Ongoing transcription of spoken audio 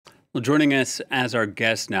Well, joining us as our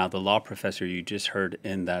guest now, the law professor you just heard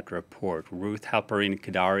in that report, Ruth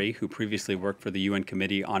Halperin-Kaddari, who previously worked for the UN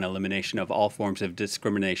Committee on Elimination of All Forms of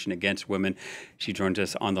Discrimination Against Women. She joins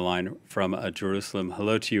us on the line from Jerusalem.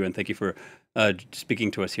 Hello to you, and thank you for speaking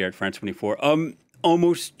to us here at France 24.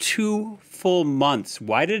 Almost 2 full months.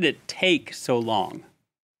 Why did it take so long?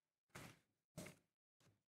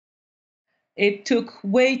 It took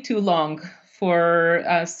way too long for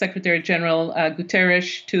Secretary General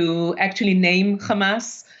Guterres to actually name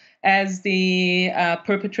Hamas as the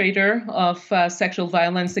perpetrator of sexual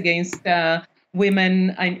violence against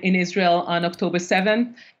women in Israel on October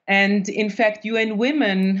 7th. And in fact, UN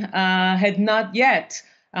Women had not yet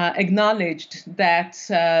acknowledged that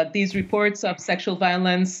these reports of sexual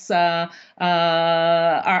violence are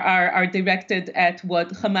directed at what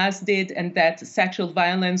Hamas did, and that sexual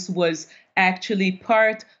violence was actually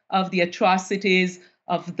part of the atrocities,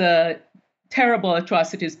 of the terrible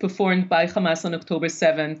atrocities performed by Hamas on October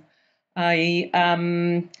 7th.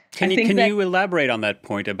 Can you elaborate on that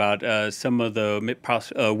point about some of the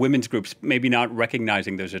women's groups maybe not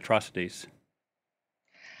recognizing those atrocities?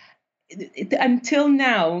 Until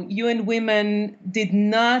now, UN Women did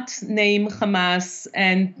not name Hamas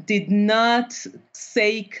and did not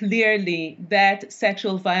say clearly that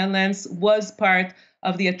sexual violence was part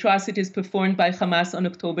of the atrocities performed by Hamas on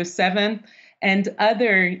October 7th. And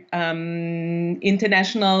other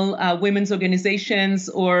international women's organizations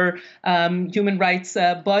or human rights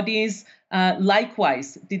bodies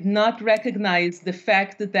likewise did not recognize the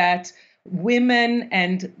fact that women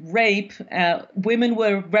and rape, women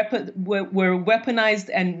were weaponized,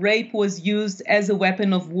 and rape was used as a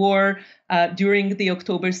weapon of war during the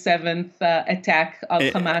October 7th attack of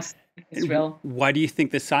Hamas in Israel. Why do you think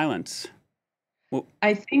the silence? Well,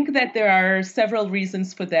 I think that there are several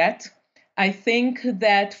reasons for that. I think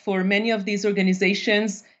that for many of these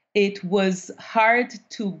organizations, it was hard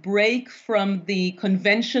to break from the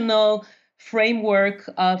conventional framework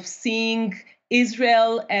of seeing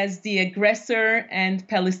Israel as the aggressor and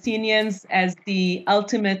Palestinians as the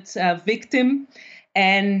ultimate victim.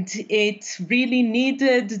 And it really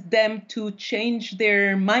needed them to change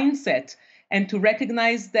their mindset and to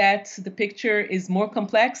recognize that the picture is more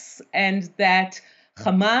complex, and that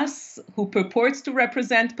Hamas, who purports to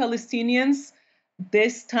represent Palestinians,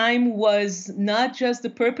 this time was not just the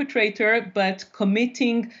perpetrator, but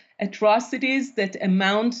committing atrocities that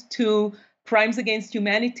amount to crimes against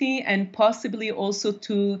humanity and possibly also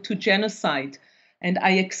to genocide. And I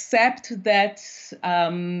accept that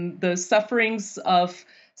the sufferings of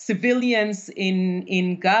civilians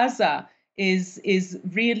in Gaza is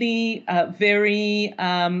really very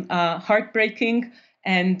heartbreaking,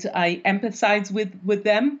 and I empathize with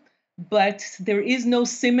them. But there is no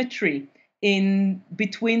symmetry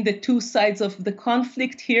between the two sides of the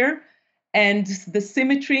conflict here. And the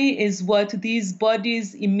symmetry is what these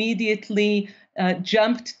bodies immediately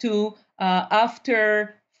jumped to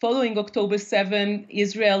after, following October 7,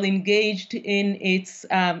 Israel engaged in its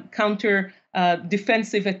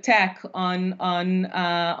counter-defensive attack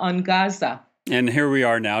on Gaza. And here we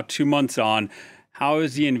are now, 2 months on. How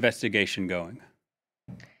is the investigation going?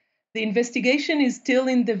 The investigation is still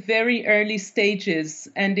in the very early stages,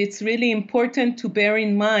 and it's really important to bear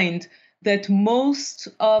in mind that most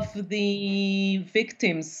of the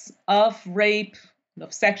victims of rape,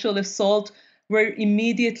 of sexual assault, were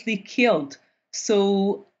immediately killed.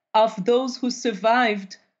 So of those who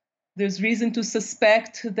survived, there's reason to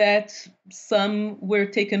suspect that some were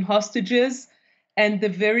taken hostages, and the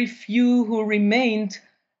very few who remained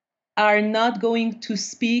are not going to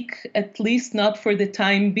speak, at least not for the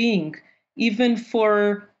time being. Even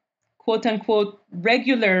for quote unquote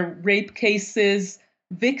regular rape cases,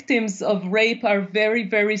 victims of rape are very,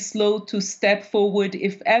 very slow to step forward,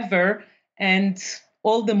 if ever, and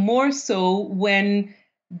all the more so when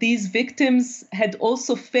these victims had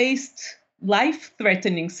also faced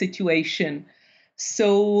life-threatening situation.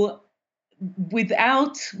 So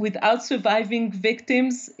without surviving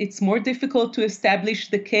victims, it's more difficult to establish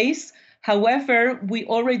the case. However, we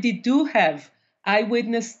already do have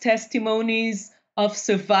eyewitness testimonies of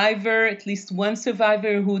at least one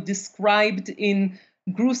survivor, who described in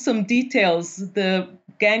gruesome details the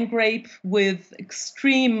gang rape with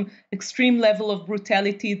extreme level of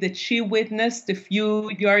brutality that she witnessed a few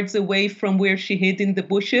yards away from where she hid in the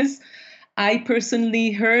bushes. I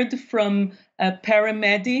personally heard from a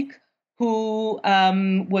paramedic who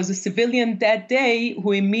was a civilian that day,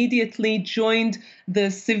 who immediately joined the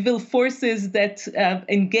civil forces that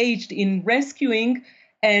engaged in rescuing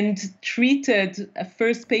and treated a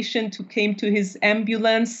first patient who came to his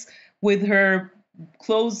ambulance with her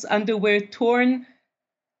clothes, underwear torn.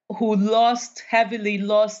 who heavily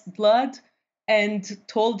lost blood and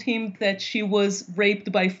told him that she was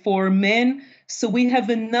raped by 4 men. So we have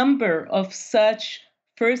a number of such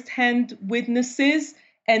firsthand witnesses,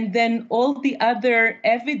 and then all the other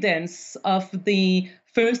evidence of the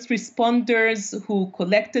first responders who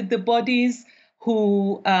collected the bodies,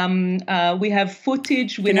 who we have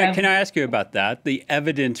footage. Can I ask you about that? The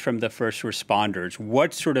evidence from the first responders,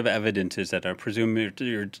 what sort of evidence is that? I presume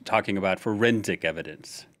you're talking about forensic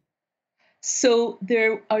evidence. So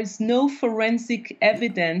there is no forensic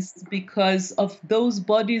evidence because of those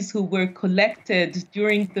bodies who were collected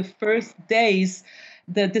during the first days.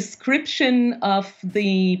 The description of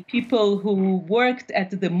the people who worked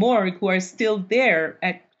at the morgue, who are still there,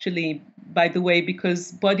 actually, by the way,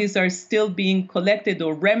 because bodies are still being collected,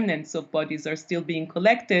 or remnants of bodies are still being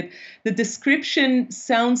collected, the description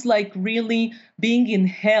sounds like really being in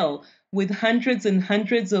hell, with hundreds and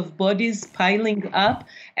hundreds of bodies piling up.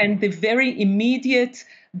 And the very immediate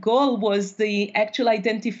goal was the actual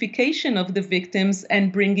identification of the victims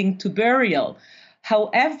and bringing to burial.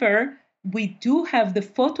 However, we do have the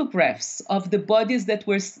photographs of the bodies that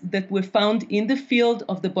were found in the field,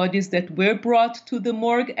 of the bodies that were brought to the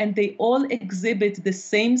morgue, and they all exhibit the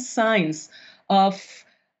same signs of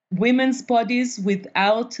women's bodies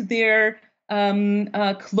without their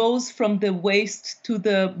clothes from the waist to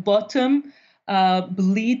the bottom,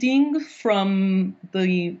 bleeding from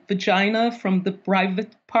the vagina, from the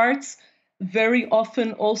private parts, very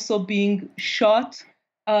often also being shot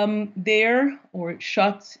there, or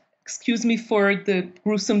shot, excuse me for the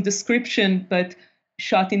gruesome description, but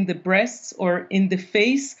shot in the breasts or in the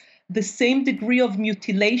face, the same degree of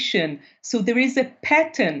mutilation. So there is a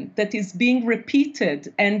pattern that is being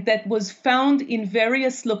repeated and that was found in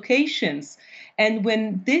various locations. And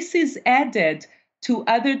when this is added to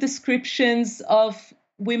other descriptions of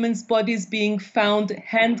women's bodies being found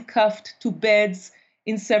handcuffed to beds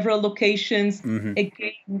in several locations,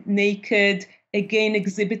 again naked, again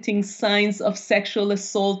exhibiting signs of sexual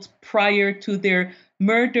assault prior to their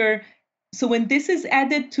murder. So when this is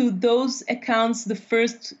added to those accounts, the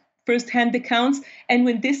first-hand accounts, and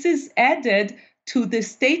when this is added to the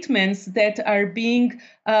statements that are being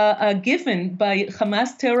given by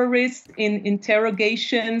Hamas terrorists in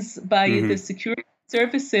interrogations by the security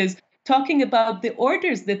services, talking about the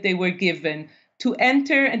orders that they were given to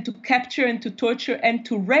enter and to capture and to torture and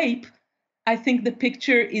to rape, I think the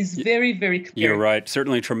picture is very, very clear. You're right.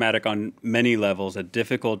 Certainly traumatic on many levels, a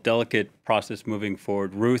difficult, delicate process moving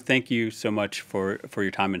forward. Ruth, thank you so much for your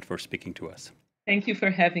time and for speaking to us. Thank you for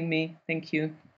having me. Thank you.